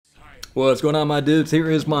What's going on, my dudes? Here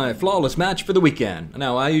is my flawless match for the weekend.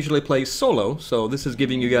 Now, I usually play solo, so this is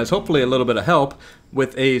giving you guys hopefully a little bit of help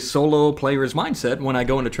with a solo player's mindset when I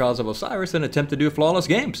go into Trials of Osiris and attempt to do flawless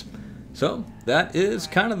games. So, that is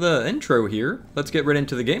kind of the intro here. Let's get right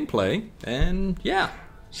into the gameplay, and yeah.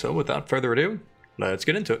 So, without further ado, let's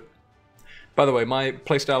get into it. By the way, my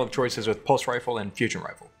playstyle of choice is with pulse rifle and fusion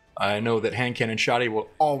rifle. I know that hand cannon shotty will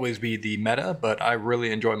always be the meta, but I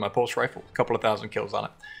really enjoy my pulse rifle. A couple of thousand kills on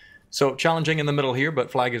it. So challenging in the middle here, but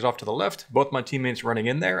flag is off to the left. Both my teammates running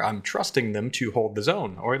in there. I'm trusting them to hold the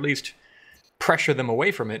zone, or at least pressure them away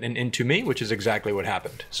from it and into me, which is exactly what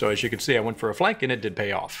happened. So as you can see, I went for a flank and it did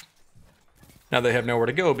pay off. Now they have nowhere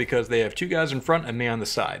to go because they have two guys in front and me on the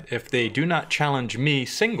side. If they do not challenge me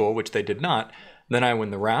single, which they did not, then I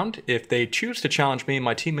win the round. If they choose to challenge me,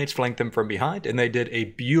 my teammates flank them from behind, and they did a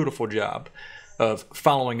beautiful job of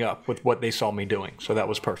following up with what they saw me doing. So that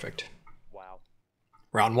was perfect.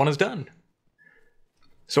 Round one is done.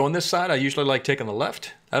 So on this side, I usually like taking the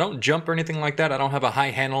left. I don't jump or anything like that. I don't have a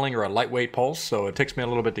high handling or a lightweight pulse, so it takes me a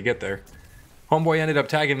little bit to get there. Homeboy ended up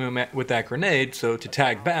tagging me with that grenade, so to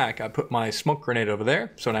tag back, I put my smoke grenade over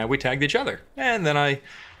there. So now we tagged each other. And then I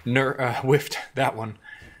whiffed that one.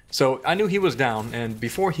 So I knew he was down, and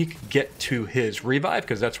before he could get to his revive,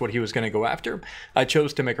 because that's what he was going to go after, I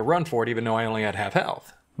chose to make a run for it, even though I only had half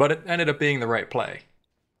health. But it ended up being the right play.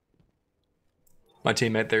 My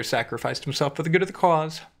teammate there sacrificed himself for the good of the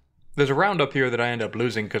cause. There's a round up here that I end up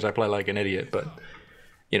losing because I play like an idiot, but,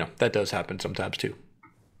 you know, that does happen sometimes too.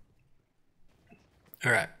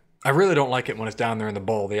 Alright, I really don't like it when it's down there in the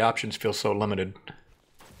bowl. The options feel so limited.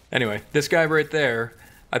 Anyway, this guy right there,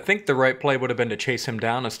 I think the right play would have been to chase him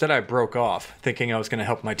down. Instead, I broke off, thinking I was going to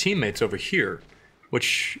help my teammates over here,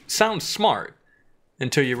 which sounds smart.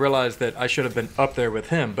 Until you realize that I should have been up there with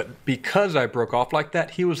him. But because I broke off like that,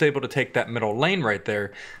 he was able to take that middle lane right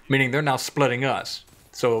there, meaning they're now splitting us.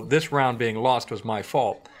 So this round being lost was my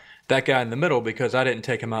fault. That guy in the middle, because I didn't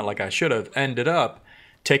take him out like I should have, ended up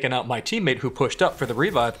taking out my teammate who pushed up for the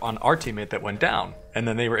revive on our teammate that went down. And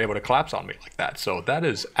then they were able to collapse on me like that. So that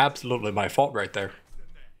is absolutely my fault right there.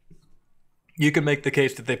 You could make the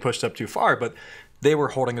case that they pushed up too far, but they were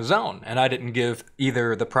holding a zone, and I didn't give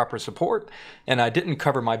either the proper support, and I didn't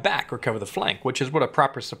cover my back or cover the flank, which is what a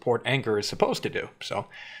proper support anchor is supposed to do. So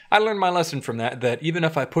I learned my lesson from that, that even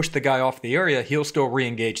if I push the guy off the area, he'll still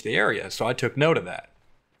re-engage the area, so I took note of that.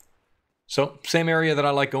 So same area that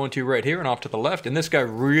I like going to right here and off to the left, and this guy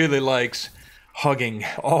really likes hugging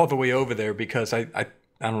all the way over there because I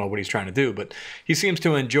don't know what he's trying to do, but he seems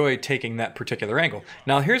to enjoy taking that particular angle.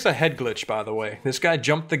 Now, here's a head glitch, by the way. This guy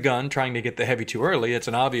jumped the gun trying to get the heavy too early. It's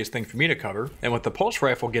an obvious thing for me to cover. And with the pulse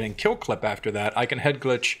rifle getting kill clip after that, I can head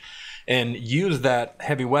glitch and use that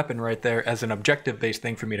heavy weapon right there as an objective-based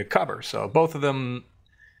thing for me to cover. So both of them,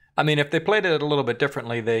 I mean, if they played it a little bit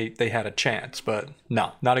differently, they had a chance. But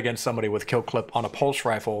no, not against somebody with kill clip on a pulse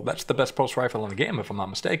rifle. That's the best pulse rifle in the game, if I'm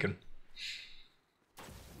not mistaken.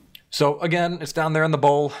 So again, it's down there in the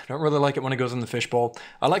bowl. Don't really like it when it goes in the fishbowl.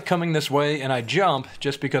 I like coming this way, and I jump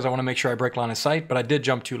just because I want to make sure I break line of sight, but I did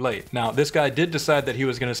jump too late. Now, this guy did decide that he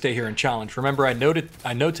was going to stay here and challenge. Remember, I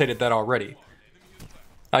notated that already.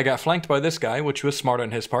 I got flanked by this guy, which was smart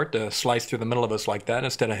on his part to slice through the middle of us like that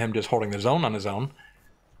instead of him just holding the zone on his own.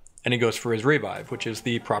 And he goes for his revive, which is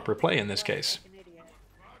the proper play in this case.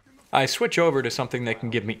 I switch over to something that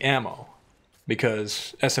can give me ammo,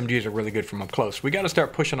 because SMGs are really good from up close. We got to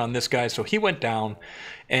start pushing on this guy, so he went down,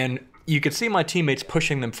 and you could see my teammates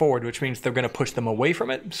pushing them forward, which means they're going to push them away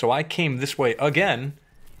from it. So I came this way again,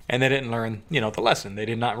 and they didn't learn, you know, the lesson. They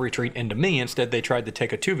did not retreat into me. Instead, they tried to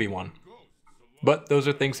take a 2v1. But those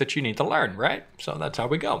are things that you need to learn, right? So that's how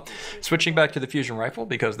we go. Switching back to the fusion rifle,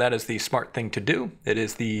 because that is the smart thing to do. It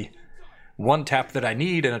is the one tap that I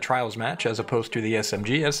need in a trials match as opposed to the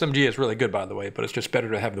SMG. SMG is really good, by the way, but it's just better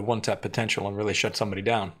to have the one tap potential and really shut somebody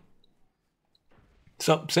down.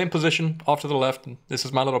 So same position off to the left. This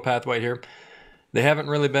is my little pathway here. They haven't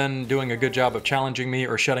really been doing a good job of challenging me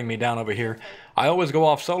or shutting me down over here. I always go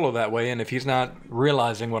off solo that way, and if he's not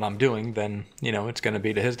realizing what I'm doing, then, you know, it's going to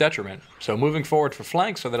be to his detriment. So moving forward for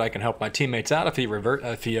flank so that I can help my teammates out if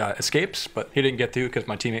he escapes, but he didn't get to because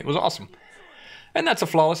my teammate was awesome. And that's a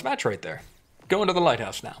flawless match right there. Going to the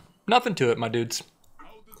lighthouse now. Nothing to it, my dudes.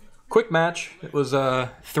 Quick match. It was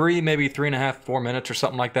maybe 3.5, 4 minutes or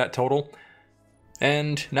something like that total.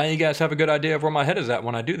 And now you guys have a good idea of where my head is at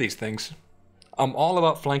when I do these things. I'm all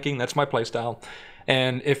about flanking. That's my playstyle.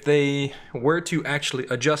 And if they were to actually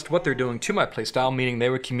adjust what they're doing to my playstyle, meaning they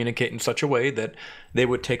would communicate in such a way that they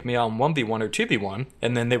would take me on 1v1 or 2v1,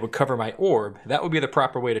 and then they would cover my orb, that would be the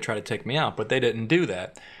proper way to try to take me out. But they didn't do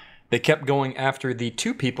that. they kept going after the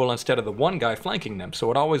 2 people instead of the 1 guy flanking them. So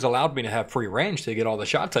it always allowed me to have free range to get all the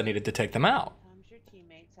shots I needed to take them out.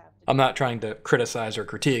 I'm not trying to criticize or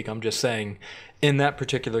critique. I'm just saying in that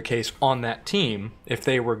particular case on that team, if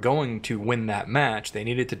they were going to win that match, they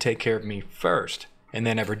needed to take care of me first. And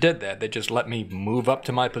they never did that. They just let me move up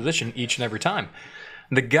to my position each and every time.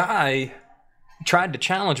 The guy tried to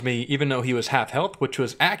challenge me even though he was half health, which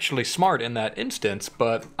was actually smart in that instance,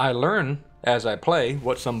 but I learn as I play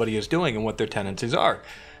what somebody is doing and what their tendencies are.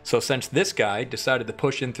 So since this guy decided to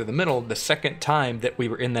push in through the middle, the second time that we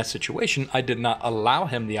were in that situation, I did not allow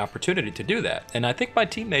him the opportunity to do that. And I think my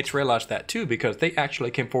teammates realized that too, because they actually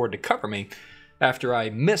came forward to cover me after I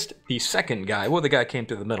missed the second guy. Well, the guy came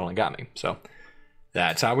through the middle and got me. So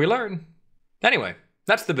that's how we learn. Anyway,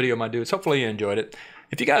 that's the video, my dudes. Hopefully you enjoyed it.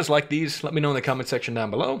 If you guys like these, let me know in the comment section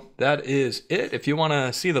down below. That is it. If you want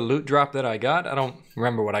to see the loot drop that I got, I don't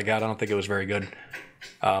remember what I got. I don't think it was very good.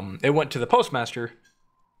 It went to the postmaster,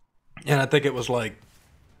 and I think it was like,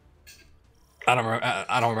 I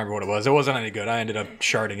don't remember what it was. It wasn't any good. I ended up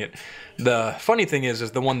sharding it. The funny thing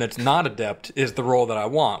is the one that's not adept is the role that I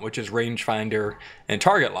want, which is rangefinder and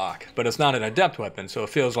target lock. But it's not an adept weapon, so it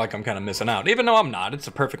feels like I'm kind of missing out. Even though I'm not, it's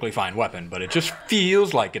a perfectly fine weapon. But it just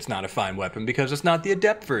feels like it's not a fine weapon because it's not the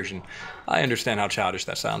adept version. I understand how childish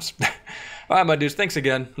that sounds. All right, my dudes. Thanks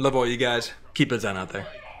again. Love all you guys. Keep it zen out there.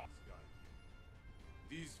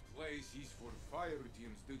 This place is for fire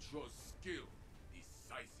teams that show skill,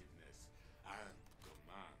 decisiveness, and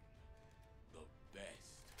command. The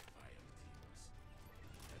best fire teams.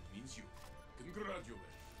 That means you.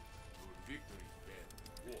 Congratulate. Your victory bear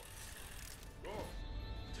rewards. Go.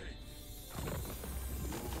 Take it.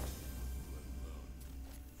 You will learn.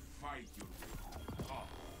 Fight your way to the top.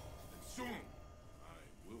 And soon, I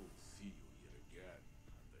will see you here again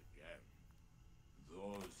and again.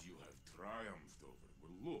 Those you have triumphed over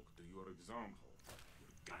will look to your example,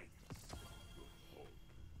 your guidance, your hope.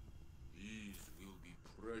 These will be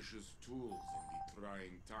precious tools in the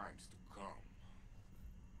trying times to come.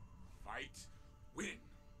 Fight, win,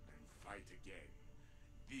 and fight again.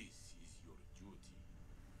 This